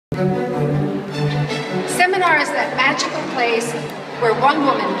Seminar is that magical place where one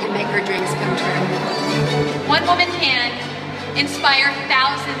woman can make her dreams come true. One woman can inspire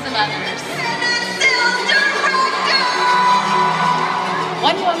thousands of others.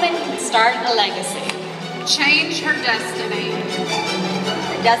 One woman can start a legacy. Change her destiny.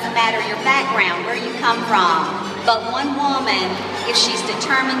 It doesn't matter your background, where you come from, but one woman, if she's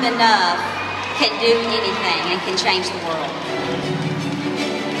determined enough, can do anything and can change the world.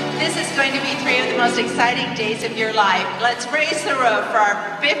 This is going to be 3 of the most exciting days of your life. Let's raise the roof for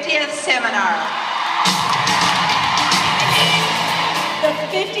our 50th seminar. The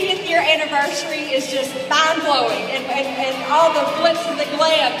 50th year anniversary is just mind-blowing, and all the glitz and the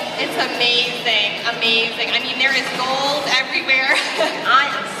glam. It's amazing, amazing. I mean, there is gold everywhere.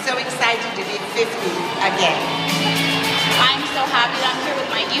 I am so excited to be 50 again. I'm so happy that I'm here with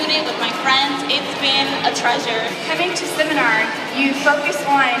my unit, with my friends. It's been a treasure. Coming to seminar, you focus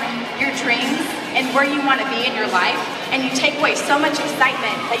on your dreams and where you want to be in your life, and you take away so much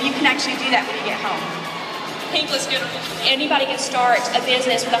excitement that you can actually do that when you get home. Pink was beautiful. Anybody can start a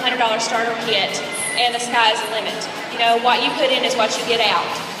business with a $100 starter kit, and the sky's the limit. You know, what you put in is what you get out.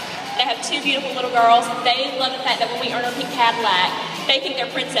 They have 2 beautiful little girls. They love the fact that when we earn our pink Cadillac, they think they're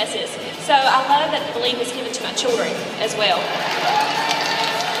princesses. So I love that the belief is given to my children as well.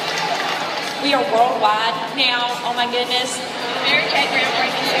 We are worldwide now. Oh my goodness. Mary Kay Grand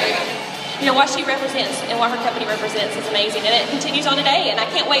Prix. You know, what she represents and what her company represents is amazing. And it continues on today, and I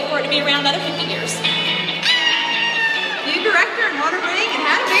can't wait for it to be around another 50 years. New director and won a ring and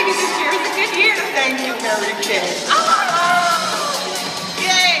had a baby this year. It's a good year. Thank you, Mary Kay. Oh,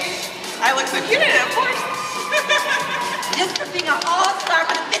 yay! I look so cute in it, of course. Just for being an all-star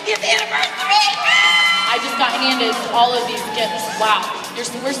for the 50th anniversary. I just got handed all of these gifts. Wow,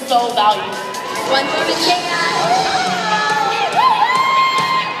 we're so valued. One woman can.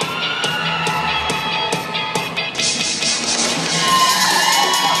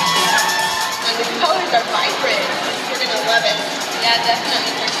 And the colors are vibrant. You're going to love it. Yeah,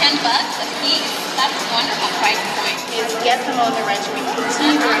 definitely. For $10 a piece, that's a wonderful price point. Is get them on the regiment.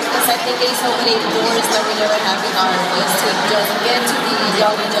 Because I think there's so many doors that we never have in our ways to just get to the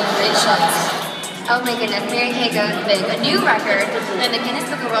younger generations. Oh my goodness, Mary Kay goes big. A new record, and the Guinness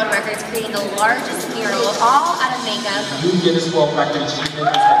Book of World Records creating the largest mural all out of makeup. New Guinness World Record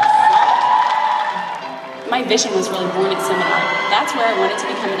achievement. My vision was really born at seminar. That's where I wanted to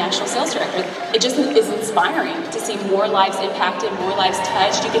become a national sales director. It just is inspiring to see more lives impacted, more lives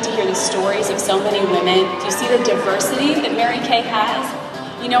touched. You get to hear the stories of so many women. Do you see the diversity that Mary Kay has?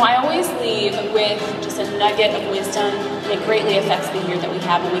 You know, I always leave with just a nugget of wisdom, and it greatly affects the year that we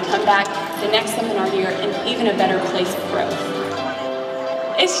have when we come back the next seminar year in even a better place of growth.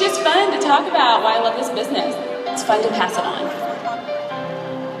 It's just fun to talk about why I love this business. It's fun to pass it on.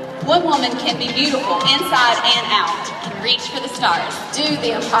 One woman can be beautiful inside and out and reach for the stars. Do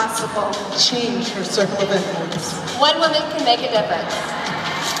the impossible. Change her circle of influence. One woman can make a difference.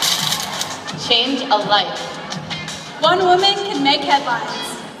 Change a life. One woman can make headlines.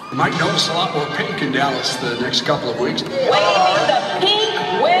 You might notice a lot more pink in Dallas the next couple of weeks. Waving the pink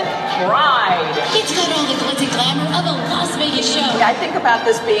with pride. It's got all the glitz and glamour of a Las Vegas show. I think about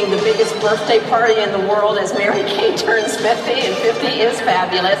this being the biggest birthday party in the world as Mary Kay turns 50, and 50 is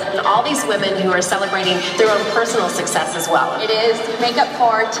fabulous. And all these women who are celebrating their own personal success as well. It is makeup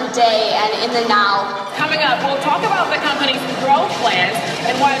for today and in the now. Coming up, we'll talk about the company's growth plans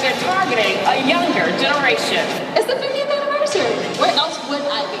and why they're targeting a younger generation. It's the 50th anniversary. Where else would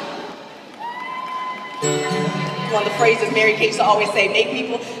I be? One of the phrases Mary Kay used to always say, make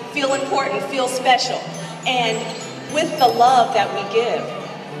people feel important, feel special. And with the love that we give,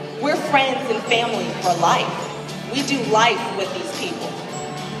 we're friends and family for life. We do life with these people.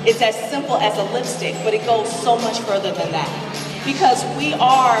 It's as simple as a lipstick, but it goes so much further than that. Because we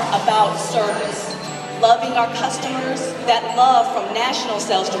are about service, loving our customers, that love from national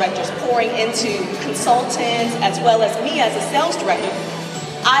sales directors pouring into consultants, as well as me as a sales director.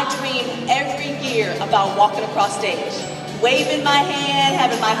 I dream every year about walking across stage, waving my hand,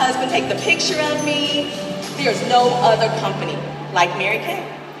 having my husband take the picture of me. There's no other company like Mary Kay.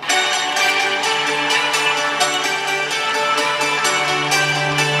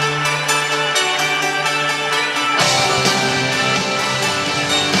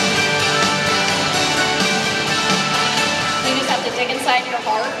 You just have to dig inside your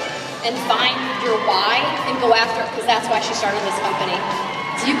heart and find your why and go after it, because that's why she started this company.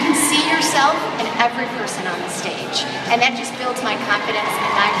 You can see yourself in every person on the stage, and that just builds my confidence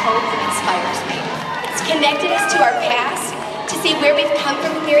and my hope and inspires me. It's connected us to our past, to see where we've come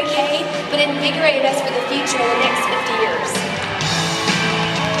from with Mary Kay, but invigorated us for the future in the next 50 years.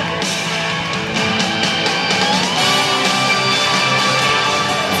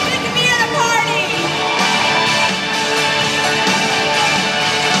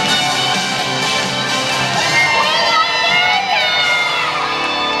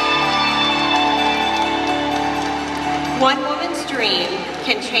 One woman's dream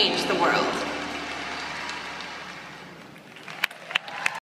can change the world.